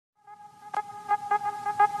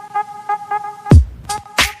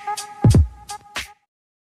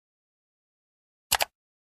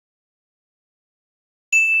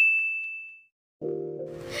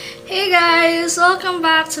Hey guys, welcome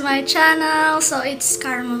back to my channel. So it's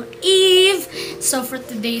Caramel Eve. So for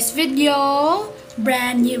today's video,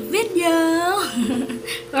 brand new video,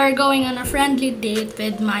 we're going on a friendly date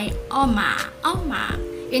with my Eomma,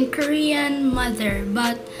 in Korean mother,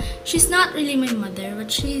 but she's not really my mother, but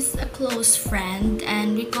she's a close friend,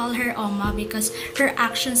 and we call her Eomma because her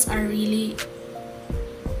actions are really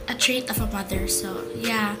a trait of a mother. So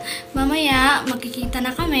yeah, mamaya makikita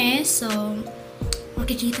na kami. So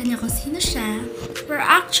makikita niya kung sino siya. Pero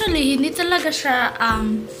actually, hindi talaga siya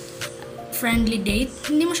friendly date.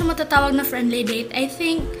 Hindi mo siya matatawag na friendly date. I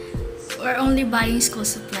think we're only buying school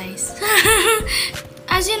supplies.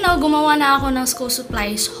 As you know, gumawa na ako ng school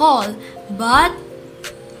supplies haul. But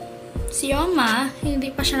si Eomma, hindi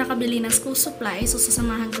pa siya nakabili ng school supplies. So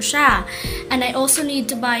sasamahan ko siya. And I also need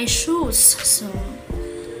to buy shoes. So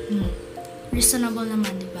reasonable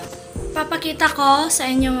naman, diba? Papakita ko sa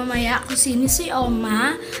inyo mamaya kung sino si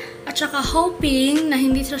Eomma, at saka hoping na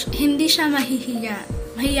hindi siya mahihiya.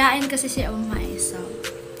 Mahiyain kasi si Eomma eh. So,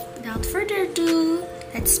 without further ado,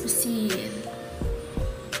 let's proceed.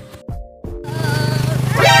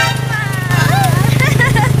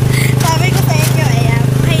 Sabi ko sa inyo, ayan,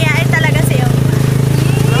 mahiyain talaga si Eomma.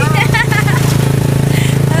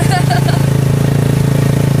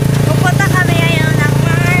 Pupunta kami ngayon ng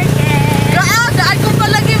market. Daan ko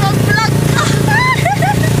palagi mag-vlog.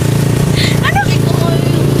 Ano?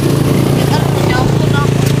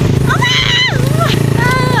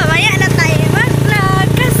 Mamaya na tayo mag-vlog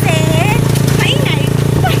kasi maingay.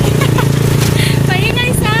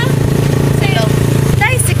 Maingay sa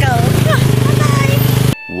tricycle. Bye-bye.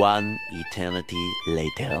 One eternity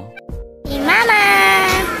later. Si Mama!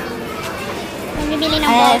 Bumibili ng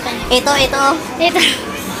ballpen. Ito.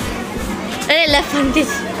 Left-handed.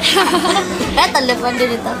 Ito, left-handed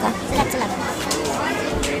ito ka. Salat.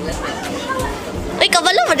 Uy,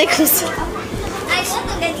 kabalo mo na yung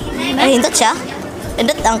ay, hindot siya.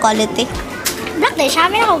 Hindot ang quality. Black din siya.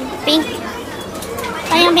 Meron ako pink.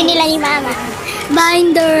 Ito yung binila ni Mama.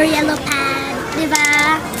 Binder, yellow pad.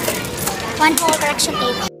 Diba? One whole correction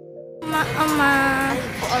tape. Eomma.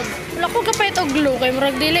 Wala ko ka pa ito glue kay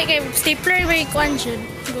murag dili kay stapler may kuan jud.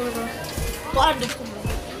 Siguro. Paano ko mo?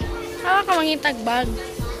 Hawa ka mangitag bag.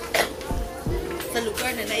 Sa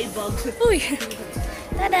lugar na naibag. Uy.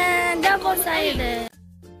 Tada, double-sided.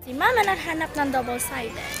 Si Mama naghanap ng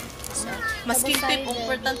double-sided. So, Masking tape,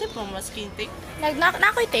 importante po masking tape.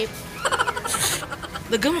 Nakoy tape.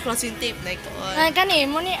 Nagamo klaseng tape na ito. Kani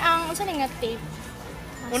mo ni ang unsa ni nga tape.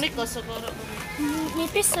 Unik ko siguro.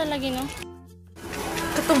 Nipis sa lagi no.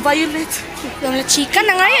 Katong violet. Yung la chika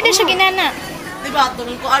na nga yun din siya ginana. Diba,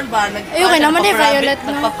 itong kuan ba? Ayun, naman eh, violet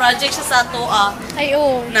na. Nagpa-project siya sa ato, Ay,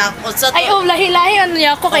 oo. Ay, lahi-lahi, ano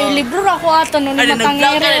niya ako, kayo libro ako ato, no, ni nag-vlog ka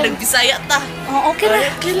matangere. na, nagbisaya ta. Oh, okay na.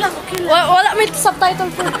 Okay lang. Wala may subtitle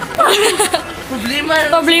po. Problema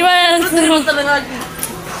yan. Ano talaga?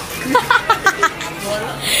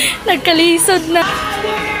 Nagkalisod na.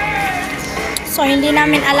 So, hindi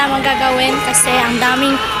namin alam ang gagawin kasi ang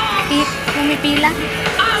daming pumipila.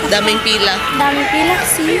 Daming pila. Daming pila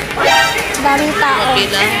kasi daming tao.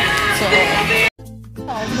 Pila. So,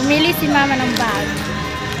 bumili si Mama ng bag.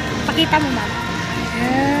 Pakita mo, Mama.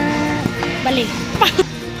 Balik.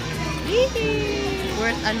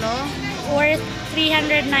 worth ano? Worth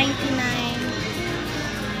 399.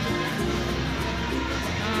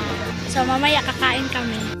 So, mamaya kakain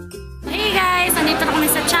kami. Hey guys! Nandito na kami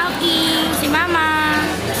sa Chowking. Si Mama.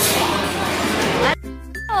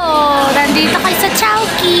 Oh, nandito kayo sa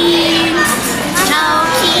Chowking.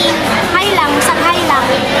 Chowking. Hi lang. Hi lang.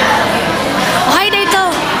 Oh, hi dito.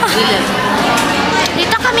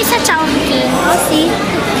 Dito kami sa Chowking. Oh, see?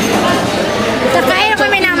 Kakain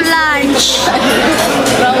kami ng lunch.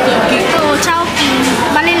 Oh, Chowking.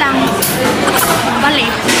 Bali lang. Bali.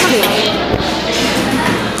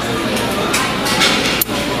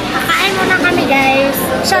 Kakain muna kami, guys.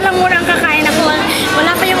 Siya lang muna ang kakain ako.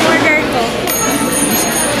 Wala pa yung order ko.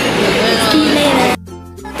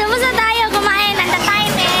 Tapos na tayo kumain. And the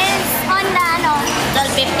time is on the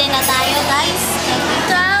 12:50 na tayo, guys.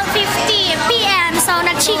 12:50 PM. So,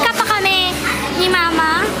 nagchika pa kami ni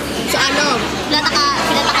Mama. So ano? Pinata ka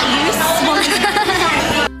years?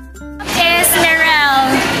 Is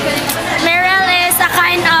Merrell. Merrell is a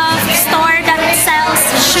kind of store that sells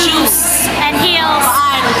shoes and heels.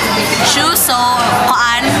 Kuan. Shoes, so,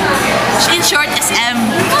 kuan. In short, SM.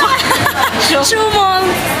 Shoe mall.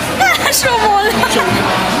 Shoe mall.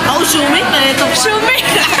 Oh, shoemate na ito.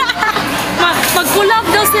 Shoemate. Mag-collab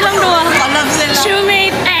daw silang dua. Collab sila.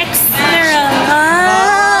 Shoemate X Merrell.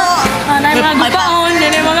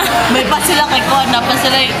 May pa sila kay Kuan, pa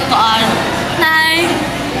sila kuan. Nay.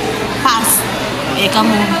 ka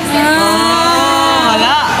mo.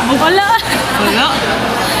 Wala. Wala. Wala.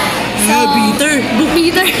 So, bitter.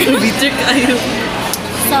 bitter. Bitter kayo.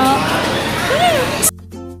 So,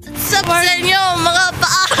 What's up sa inyo, mga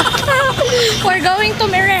paa? we're going to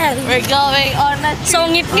Mirel. We're going on a trip. So,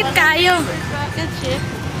 ngip-ngip kayo. Rocket ship.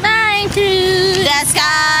 9, 2. The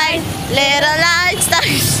sky, little light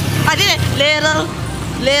stars.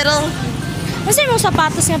 Little. Kasi mong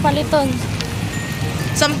sapatos nga paliton.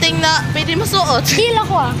 Something na pwede masuot. Heel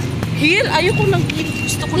ako ah. Heel? Ayoko ng heel.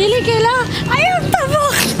 Gusto ko Dili kaila. Ayaw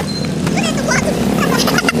tabok.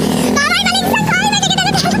 Taray, maligsan ko! Ay, nakikita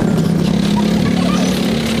na tayo!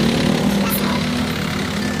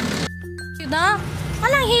 Na?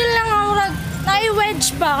 Anang heel lang ang rag.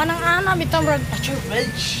 Nai-wedge ba? Kanang ana bitang rag.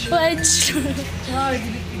 wedge. Wedge.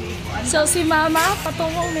 So si Mama,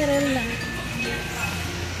 patungong Merel na.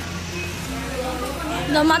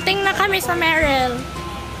 Dumating na kami sa Merel.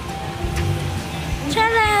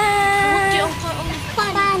 Tcharam!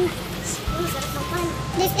 Fun.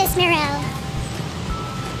 This is Mirel.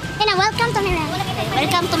 Welcome to Mirel.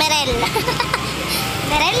 Welcome to Merel.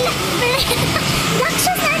 Mirel? Black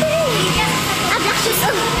shoes na din. Black shoes.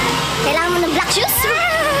 Oh. Kailangan mo ng black shoes?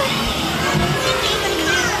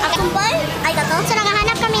 Kumpol? Ay, gato. So,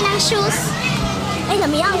 naghahanap kami ng shoes. Ay,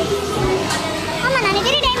 lamiyaw. Ama na,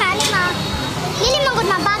 hindi rin ma. Lili manggod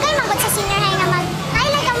mabagay, manggod sa senior high nga mag. Ay,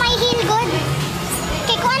 like ang may heel good.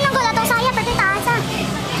 Kay kuan ng gula itong saya, pati taas ah.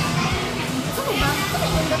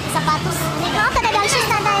 Sapatos. Ikaw, kadadal shoes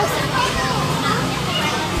na dahil.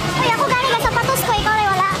 Uy, ako gani ba sapatos ko, ikaw ay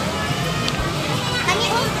wala. Kani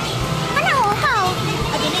o? Ano o, ikaw?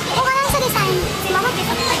 O ka lang sa design. Si Mama, kita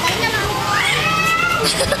mo tayo na lang.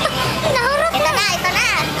 Nahurot na. Ito na.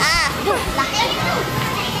 Laki.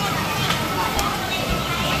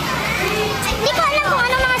 Hindi ko alam kung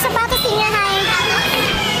ano mga sapatos niya, hay.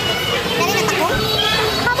 Dari na tako?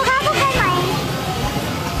 Kabog-kabog ko, may.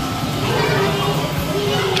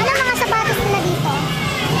 Ano mga sapatos nila dito?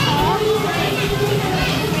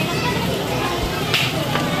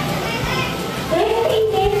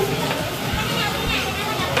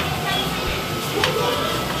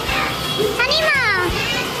 Hanima!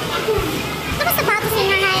 Ito ba sapatos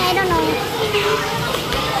niya, hay? I don't know.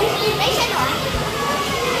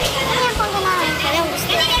 Ayan po ang ganahan.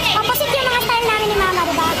 Opposite yung mga style namin ni Mama,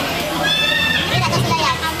 diba?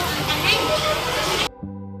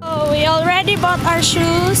 Oh, we already bought our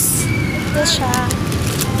shoes. Ito siya.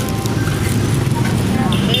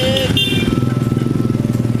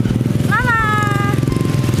 Mama!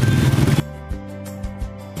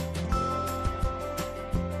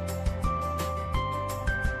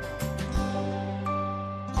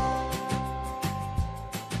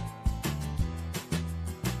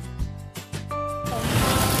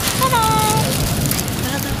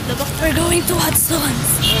 We're going to Watson's.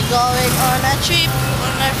 We're going on a trip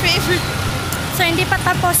on our favorite. So, hindi pa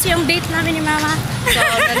tapos yung date namin ni Mama. So,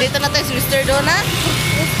 nandito na tayo sa Mr. Donut.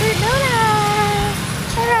 Mr. Donut!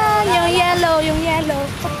 Tara! Yung yellow.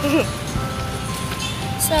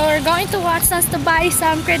 So, we're going to Watson's to buy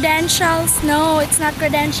some credentials. No, it's not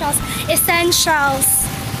credentials. Essentials.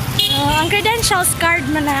 Ang credentials card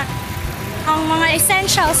mo na. Ang mga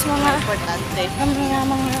essentials, Importante. mga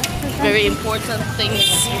Very important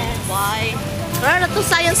things. Why? Wala na to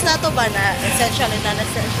science na to ba na essential and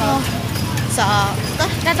non-essential? Sa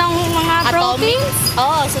katang mga atomic? proteins.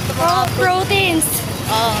 Oh, sa ito mga Proteins.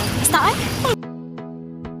 Oh. Basta ay.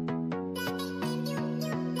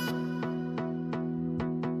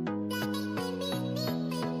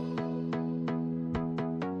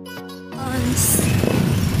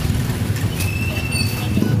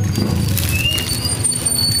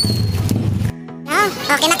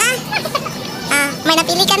 Okay na ka? May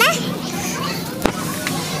napili ka na?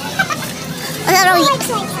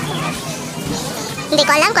 Hindi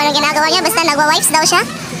ko alam kung anong ginagawa niya. Basta nagwa-wipes daw siya.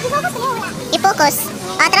 I-focus.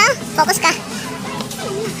 Tara, focus ka.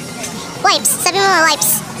 Wipes. Sabi mo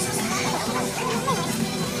wipes.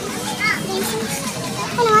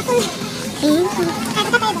 Ano nga ito?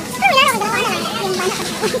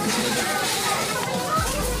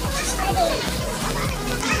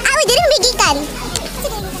 We didn't bigikan.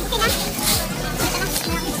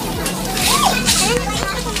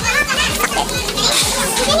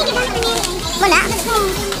 Wala.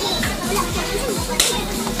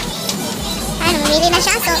 Namimili na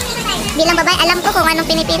siya. So, bilang babae, alam ko kung anong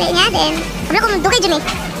pinipili niya din. Sabi ko, dukay dyan eh.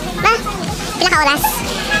 Ba? Pila ka oras?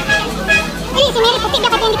 Ay, si Mary, puti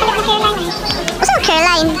dapat hindi pala ng Caroline. Gusto mo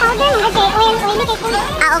Caroline? Powder, okay. Oil na kayo.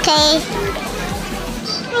 Okay.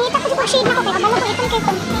 Nangita ko si pag-shade na ko. Kaya kabalo ko itong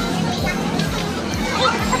kayo.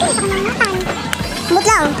 Okay, sa kanang matan. Smooth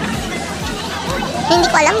lang. Hindi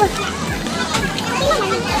ko alam.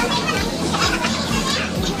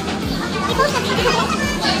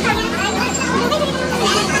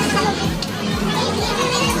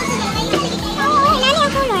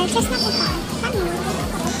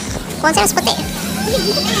 Concerts puti.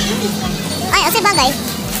 Ay, kasi bagay.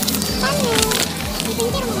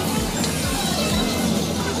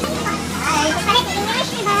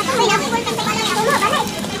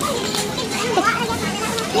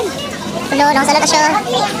 Hello, nakasalot na siya.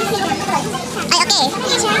 Ay, okay.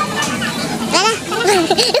 Wala na.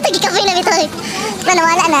 Ito, gikapoy na ito.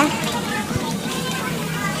 Wala na.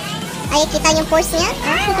 Ay, kita yung pulse niya.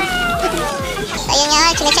 So, yun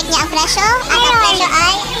nga, chinecheck niya ang presyo. At ang presyo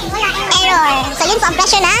ay error. So, yun po ang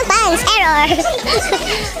presyo ng pants. Error.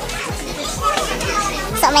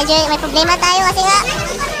 So, medyo may problema tayo kasi nga,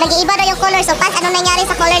 nag-iiba daw yung color. So, pants, anong nangyari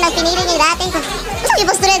sa color ng pinili niya dati? Gusto ko,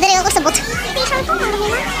 ibos dire-dire ako sa buto.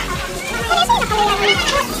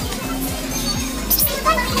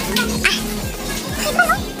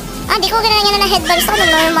 Di ko ganyan niya na headband sa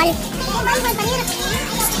normal.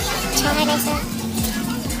 Tsaka na isa.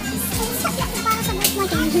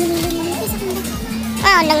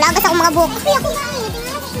 Nanglagas ako mga buhok.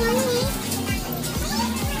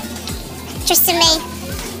 Cheers to May.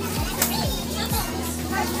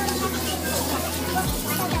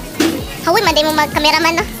 Hawi, maday mo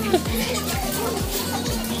mag-cameraman, no?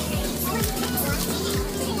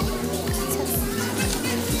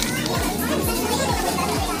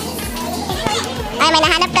 Ay, may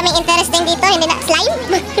nahanap kaming interesting dito. Hindi na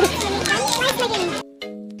slime.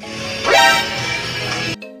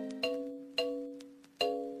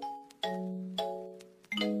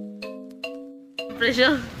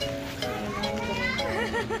 Presyo.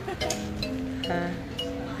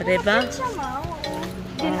 Diba?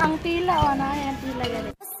 Din ang tila, o na, yung tila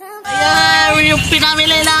ganit. Ayan, yung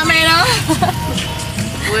pinamili namin, no?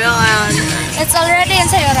 Kuya, ayan. It's already in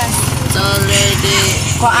Sayoran. It's already...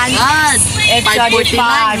 Kuan? Extra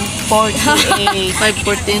 549.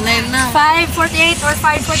 549 na. 5:48 or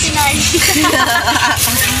 5:49.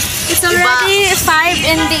 It's already 5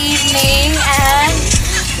 in the evening and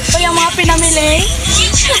ito yung mga pinamili.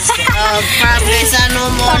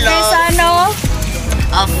 Progresano Mall Progresano.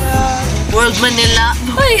 of World Manila.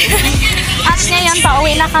 At ngayon,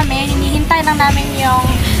 pauwi na kami. Hinihintay lang namin yung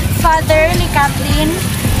father ni Kathleen.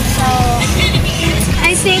 So,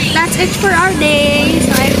 I think that's it for our day.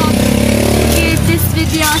 So, I hope you give this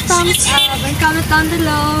video a thumbs up and comment down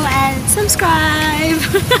below and subscribe.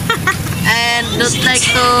 And don't like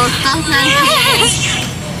to tap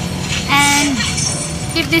And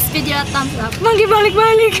give this video a thumbs up.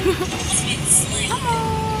 Balik-balik.